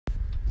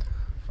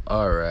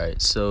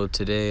Alright, so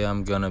today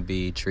I'm gonna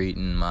be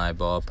treating my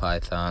ball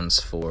pythons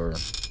for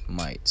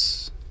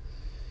mites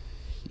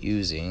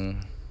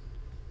using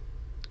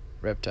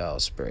reptile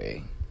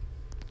spray.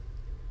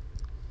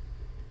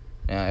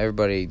 Now,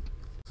 everybody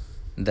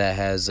that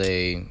has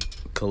a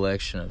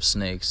collection of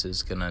snakes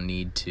is gonna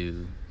need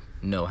to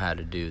know how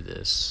to do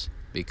this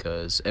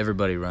because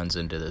everybody runs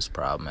into this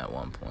problem at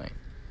one point.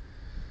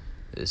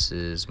 This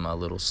is my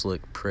little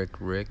slick prick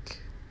Rick,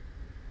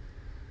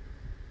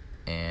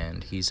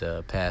 and he's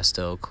a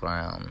pastel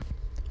clown.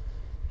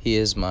 He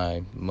is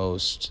my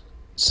most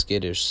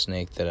skittish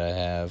snake that I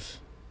have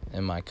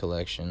in my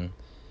collection,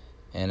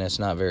 and it's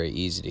not very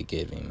easy to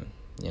give him,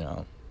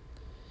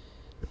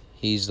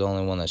 He's the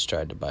only one that's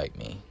tried to bite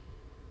me.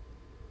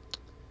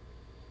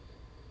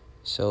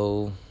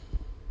 So,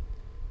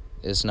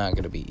 it's not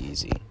going to be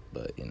easy,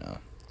 but, it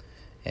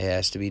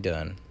has to be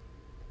done.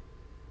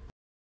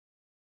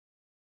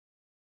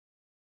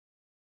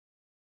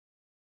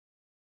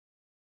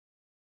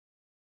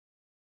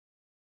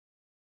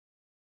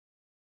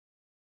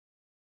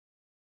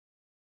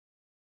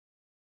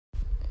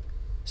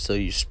 So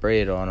you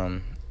spray it on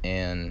them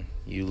and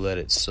you let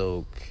it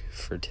soak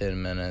for 10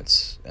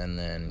 minutes, and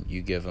then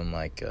you give them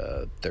like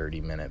a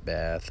 30-minute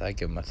bath. I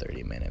give them a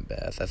 30-minute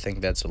bath. I think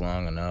that's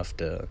long enough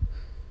to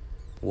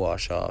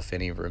wash off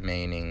any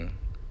remaining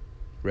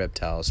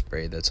reptile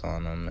spray that's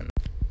on them, and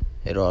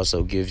it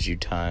also gives you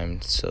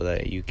time so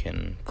that you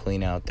can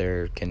clean out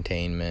their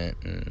containment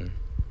and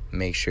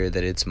make sure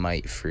that it's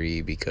mite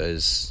free,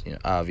 because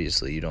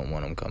obviously you don't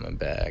want them coming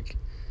back,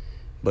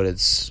 but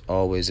it's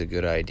always a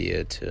good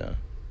idea to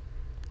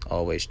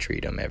always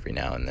treat them every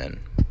now and then.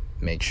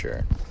 Make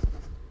sure.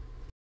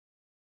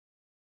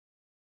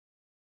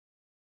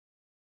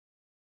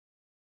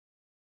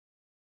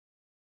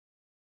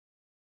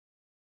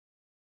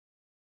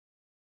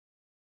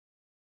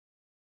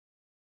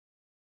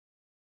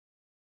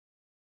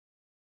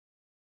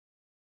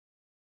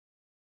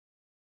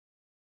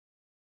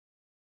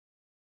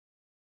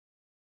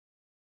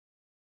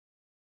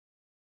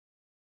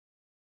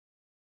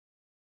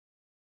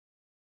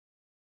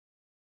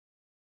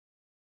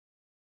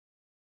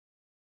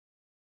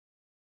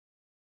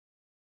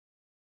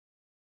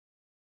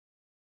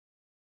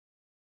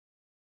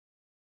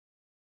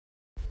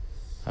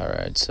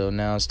 Alright, so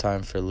now it's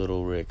time for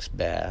Little Rick's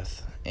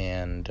bath,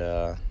 and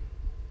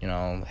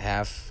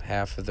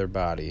half of their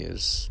body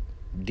is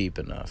deep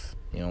enough.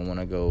 You don't want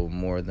to go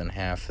more than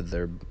half of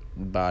their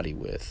body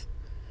width.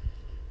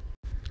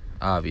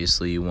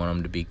 Obviously, you want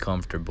them to be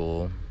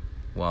comfortable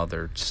while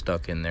they're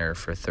stuck in there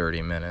for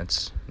 30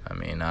 minutes. I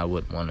mean, I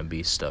wouldn't want to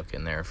be stuck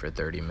in there for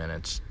 30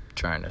 minutes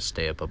trying to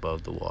stay up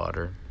above the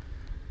water.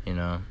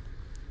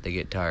 They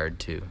get tired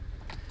too.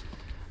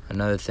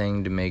 Another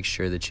thing to make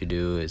sure that you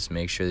do is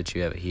make sure that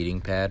you have a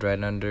heating pad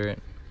right under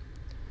it.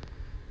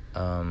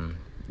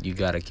 You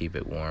gotta keep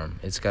it warm.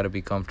 It's gotta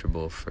be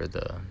comfortable for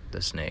the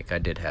snake. I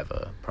did have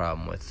a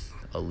problem with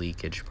a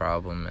leakage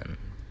problem, and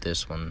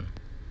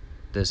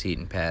this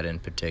heating pad in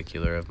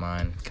particular of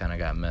mine kind of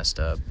got messed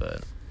up,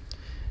 but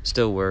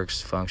still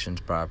works, functions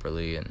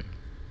properly, and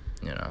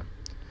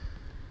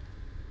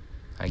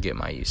I get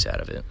my use out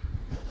of it.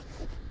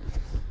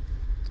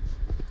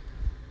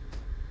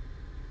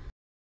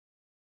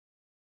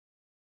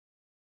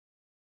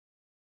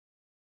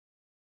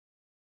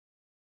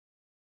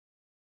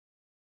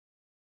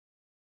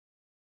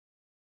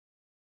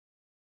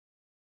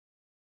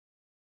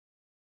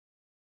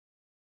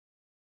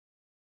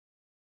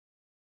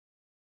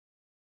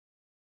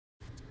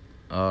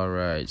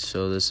 Alright,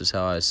 so this is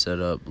how I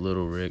set up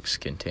Little Rick's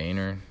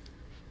container.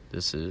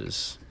 This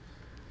is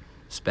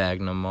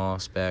sphagnum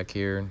moss back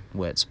here,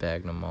 wet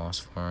sphagnum moss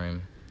for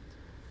him.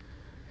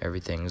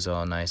 Everything's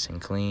all nice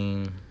and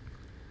clean.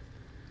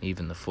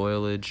 Even the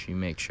foliage, you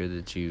make sure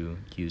that you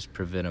use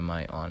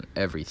Prevenamite on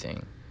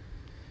everything,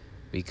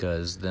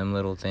 because them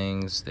little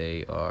things,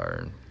 they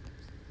are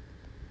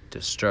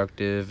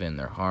destructive and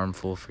they're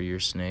harmful for your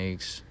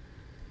snakes,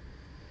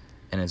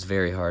 and it's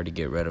very hard to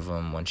get rid of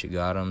them once you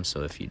got them.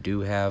 So if you do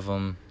have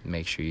them,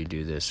 make sure you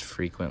do this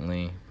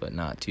frequently, but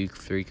not too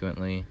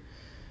frequently.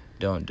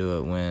 Don't do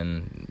it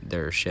when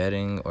they're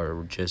shedding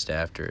or just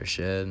after a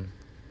shed.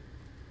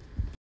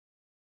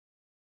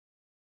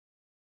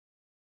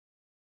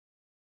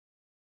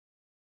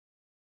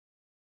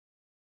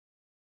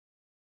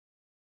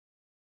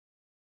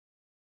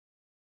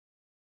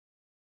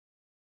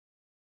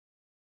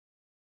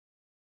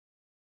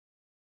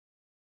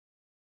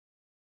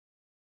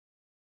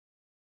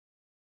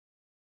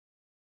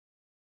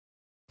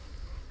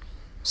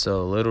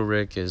 So Little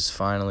Rick is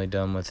finally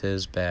done with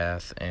his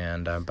bath,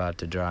 and I'm about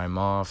to dry him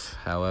off.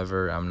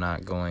 However, I'm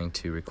not going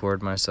to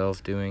record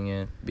myself doing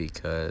it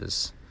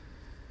because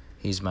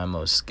he's my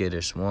most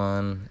skittish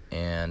one,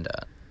 and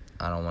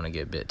I don't want to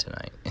get bit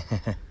tonight.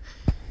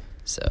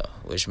 So,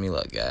 wish me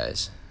luck,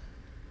 guys.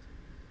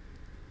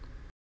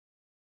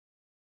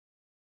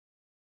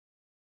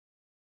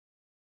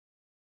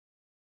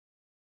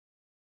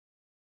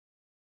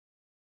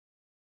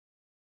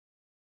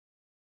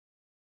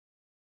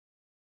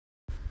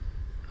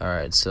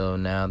 Alright, so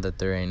now that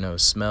there ain't no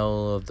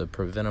smell of the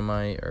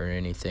Prevenamite or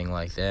anything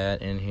like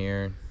that in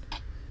here,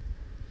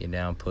 you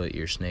now put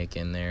your snake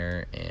in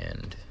there,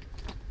 and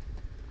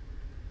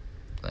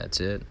that's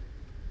it.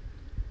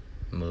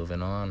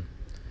 Moving on.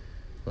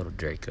 Little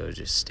Draco's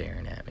just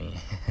staring at me.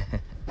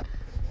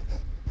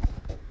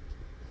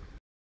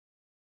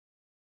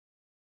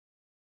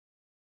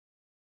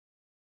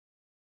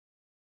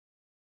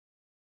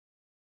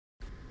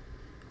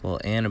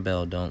 Well,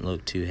 Annabelle don't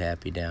look too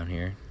happy down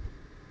here.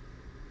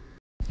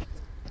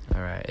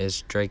 Alright,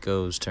 it's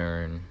Draco's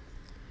turn.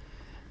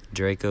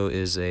 Draco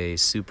is a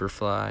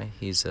superfly.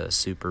 He's a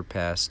super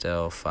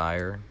pastel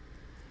fire.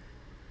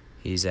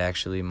 He's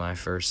actually my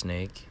first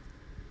snake.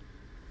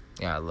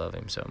 Yeah, I love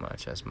him so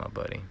much. That's my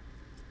buddy.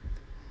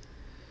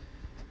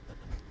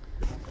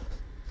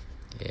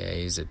 Yeah,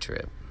 he's a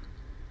trip.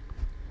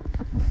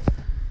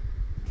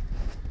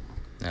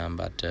 Now I'm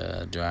about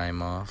to dry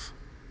him off.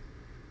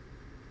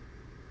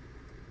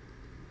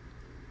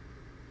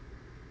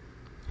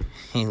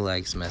 He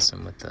likes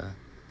messing with the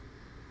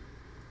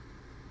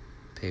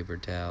paper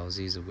towels.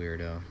 He's a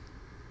weirdo.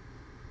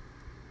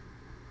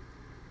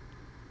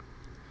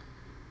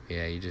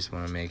 Yeah, you just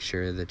want to make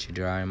sure that you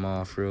dry them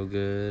off real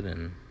good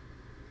and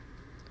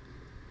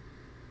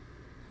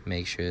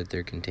make sure that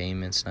their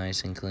containment's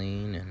nice and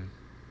clean, and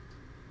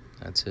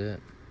that's it.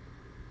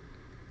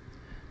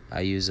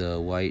 I use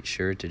a white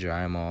shirt to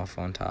dry them off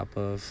on top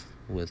of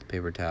with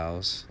paper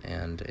towels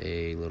and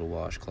a little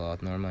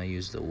washcloth. Normally I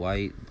use the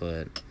white,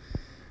 but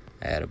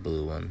I had a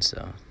blue one,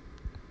 so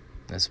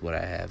that's what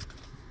I have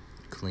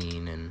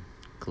clean and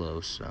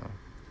close. So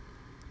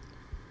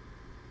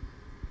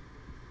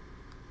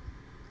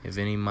if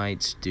any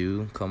mites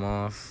do come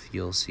off,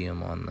 you'll see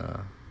them on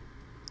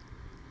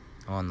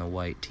the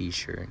white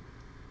t-shirt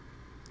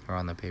or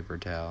on the paper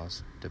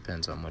towels.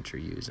 Depends on what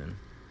you're using.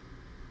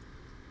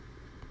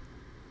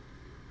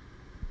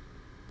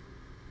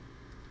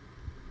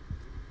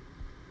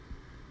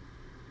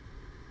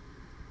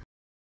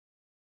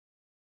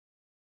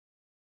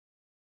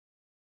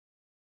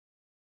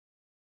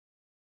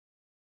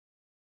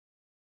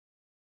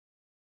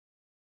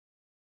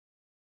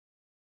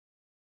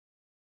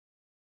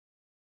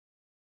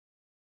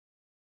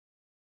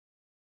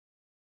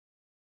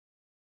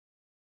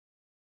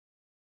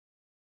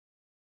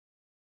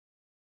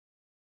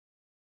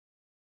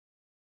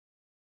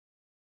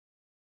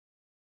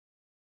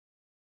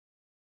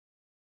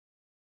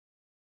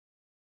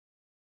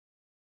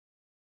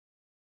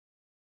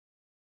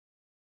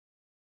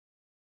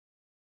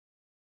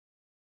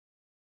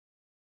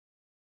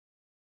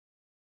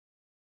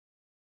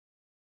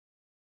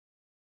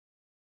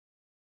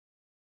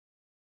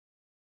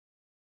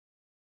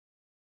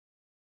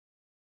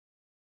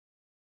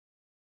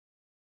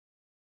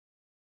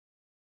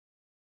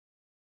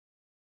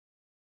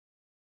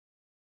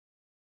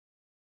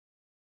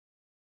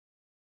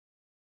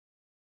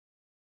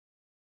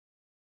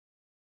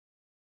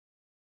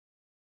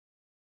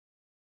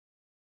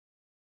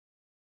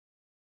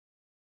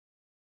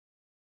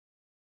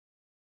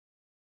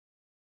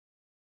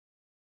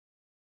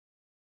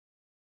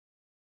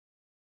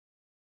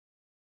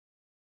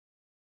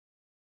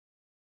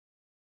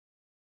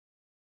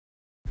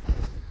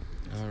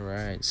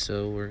 Alright,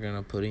 so we're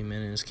gonna put him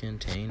in his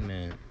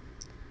containment.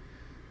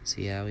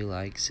 See how he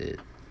likes it.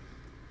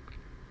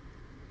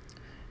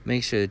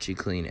 Make sure that you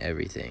clean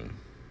everything.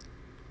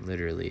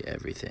 Literally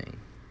everything.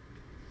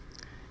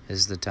 This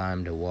is the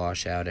time to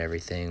wash out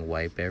everything,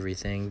 wipe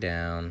everything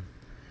down.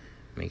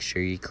 Make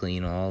sure you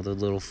clean all the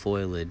little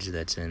foliage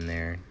that's in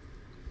there.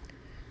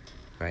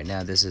 Right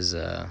now this is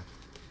a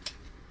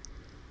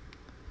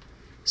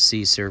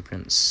Sea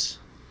Serpent's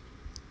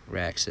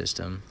rack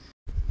system.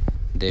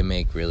 They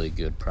make really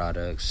good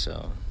products,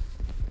 so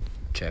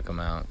check them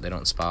out. They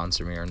don't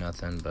sponsor me or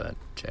nothing, but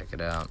check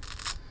it out.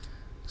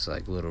 Looks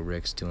like little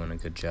Rick's doing a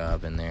good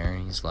job in there.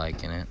 He's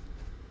liking it.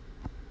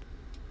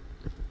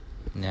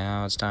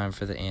 Now it's time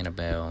for the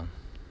Annabelle.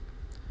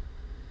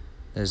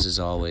 This is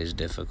always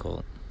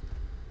difficult.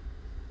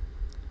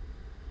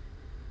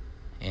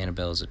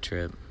 Annabelle's a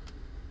trip.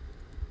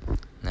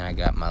 Then I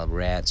got my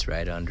rats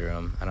right under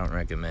them. I don't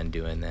recommend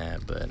doing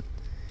that, but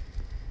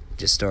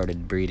just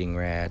started breeding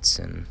rats,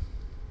 and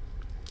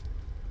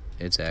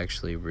it's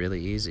actually really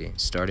easy.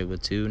 Started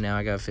with 2, now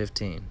I got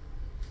 15.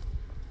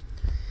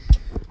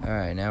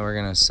 Alright, now we're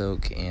gonna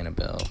soak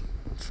Annabelle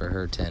for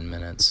her 10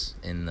 minutes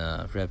in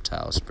the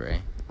reptile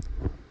spray.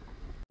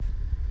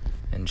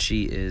 And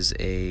she is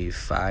a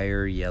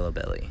fire yellow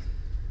belly.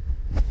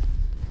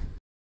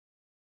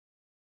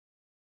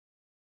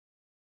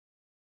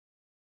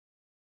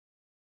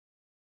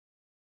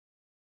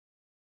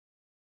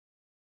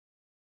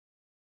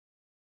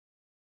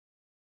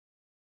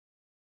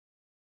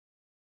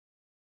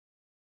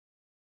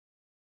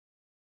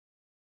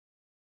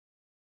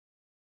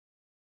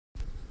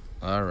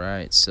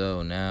 Alright,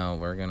 so now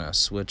we're gonna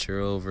switch her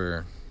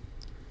over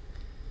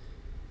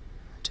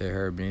to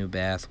her new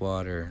bath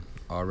water,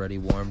 already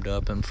warmed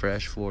up and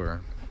fresh for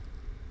her.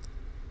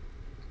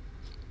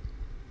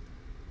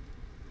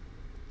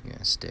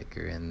 Gonna stick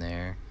her in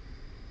there.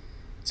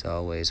 It's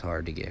always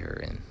hard to get her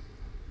in.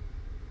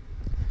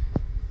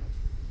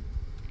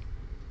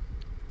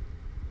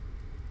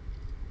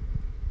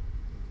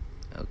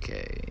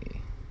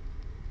 Okay.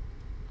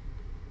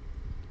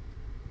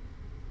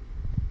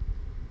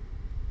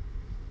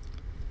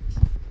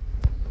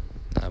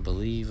 I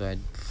believe I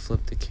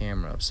flipped the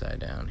camera upside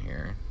down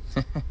here.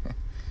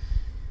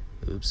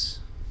 Oops.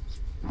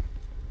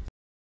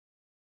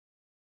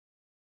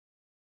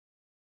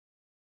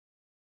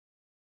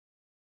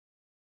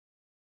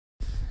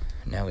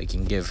 Now we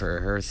can give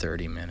her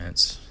 30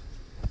 minutes.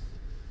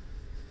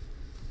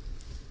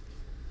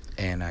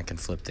 And I can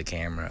flip the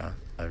camera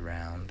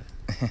around.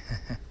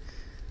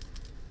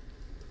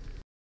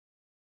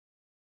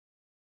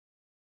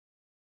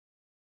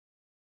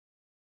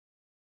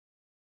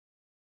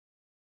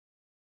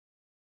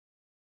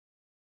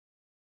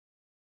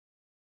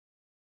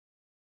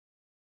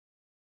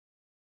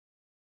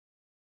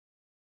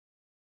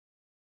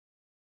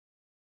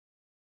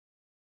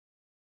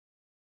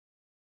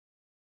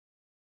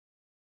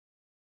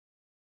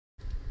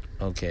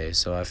 Okay,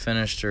 so I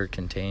finished her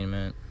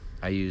containment.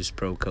 I used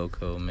Pro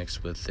Coco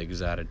mixed with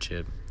Exotic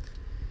Chip.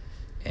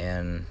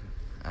 And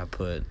I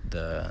put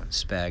the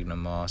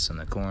sphagnum moss in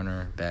the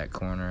corner, back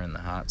corner, and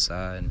the hot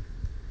side.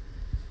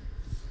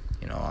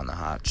 You know, on the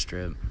hot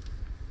strip.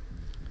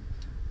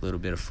 A little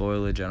bit of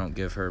foliage. I don't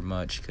give her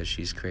much because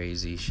she's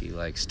crazy. She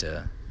likes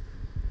to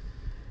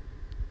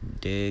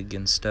dig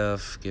and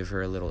stuff. Give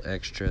her a little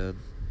extra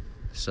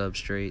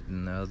substrate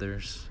than the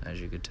others, as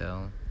you could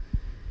tell.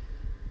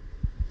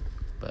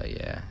 But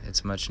yeah,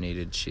 it's much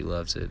needed. She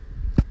loves it.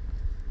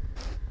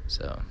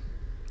 So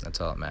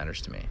that's all that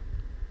matters to me.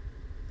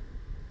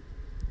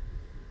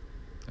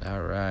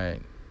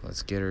 Alright,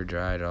 let's get her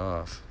dried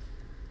off.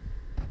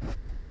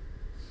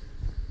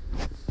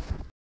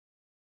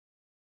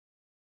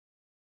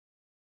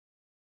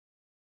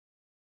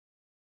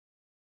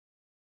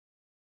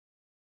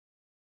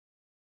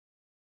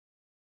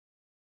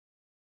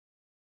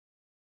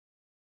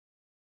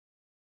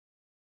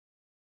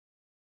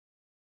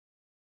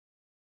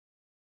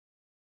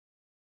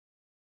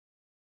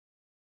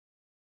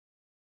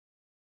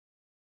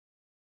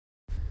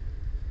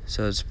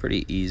 So it's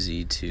pretty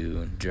easy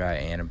to dry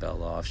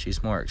Annabelle off.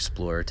 She's more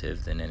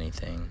explorative than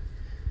anything.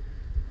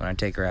 When I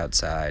take her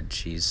outside,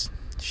 she's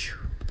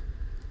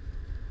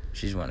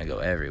want to go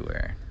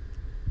everywhere.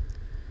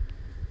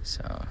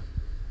 So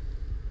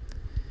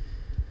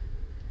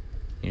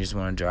you just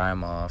want to dry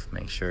them off,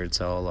 make sure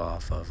it's all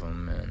off of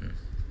them, and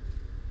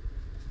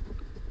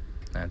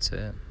that's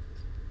it.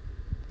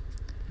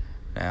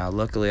 Now,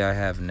 luckily, I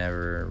have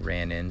never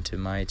ran into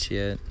mites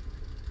yet.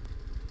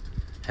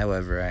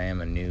 However, I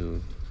am a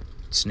new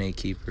snake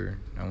keeper,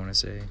 I want to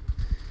say.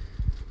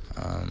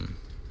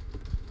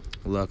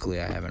 Luckily,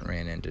 I haven't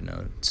ran into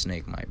no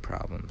snake mite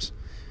problems.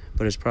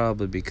 But it's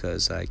probably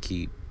because I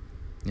keep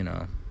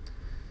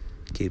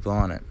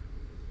on it.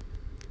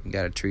 You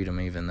gotta treat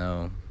them even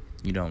though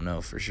you don't know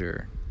for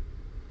sure.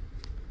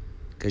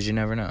 'Cause you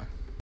never know.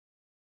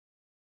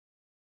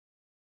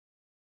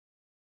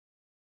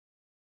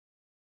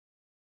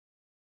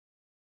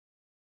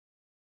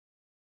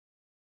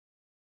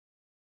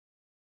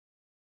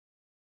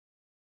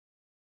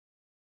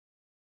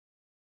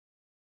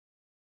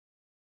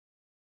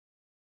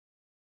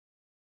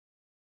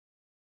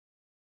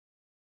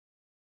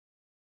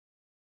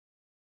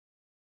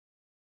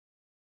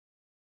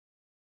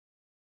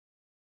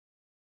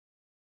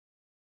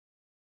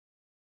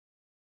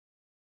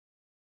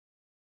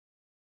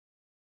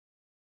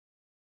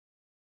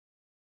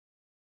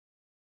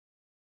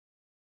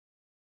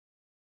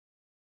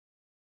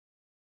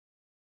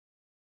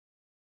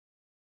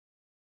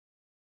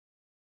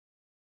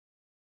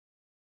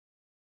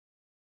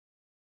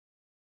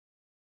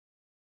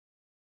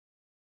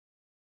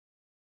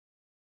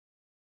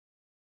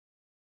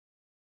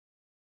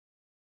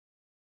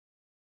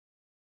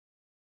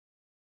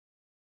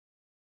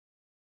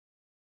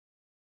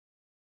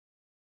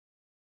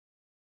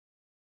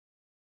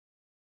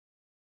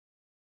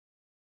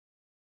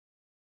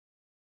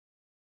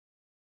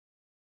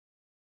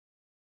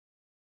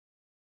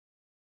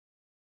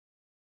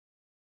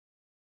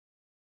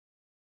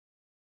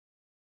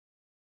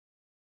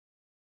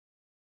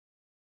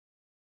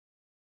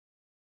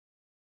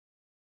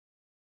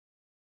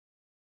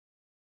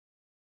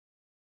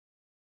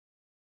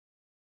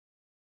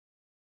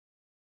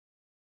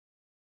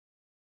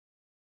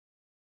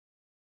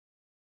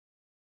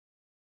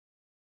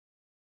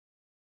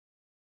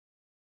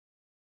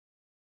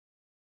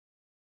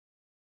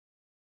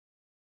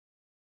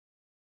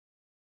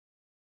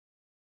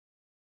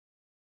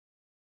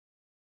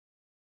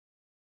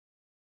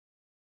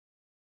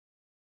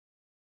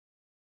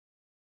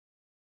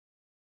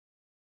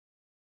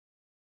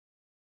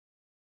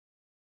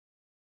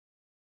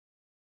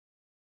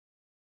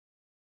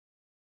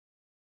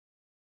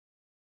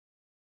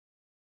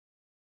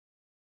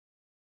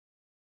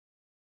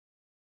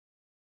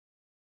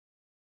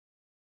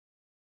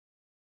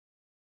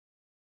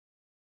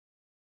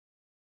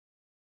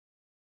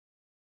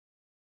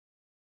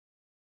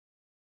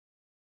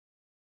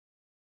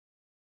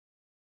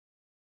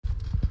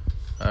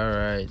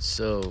 Alright,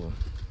 so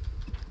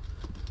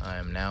I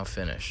am now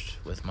finished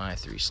with my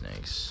 3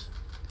 snakes.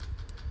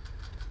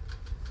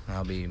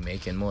 I'll be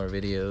making more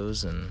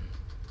videos and,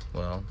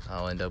 well,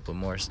 I'll end up with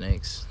more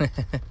snakes.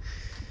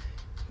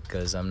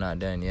 Because I'm not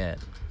done yet.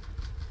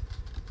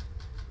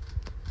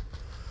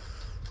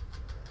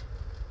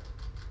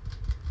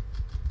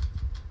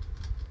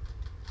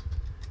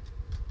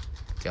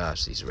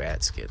 Gosh, these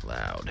rats get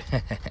loud.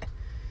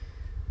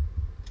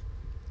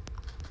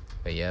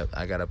 But yep,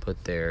 I gotta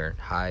put their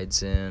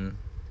hides in,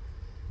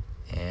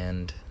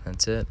 and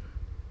that's it.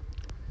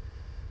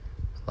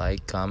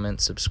 Like,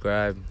 comment,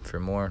 subscribe for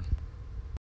more.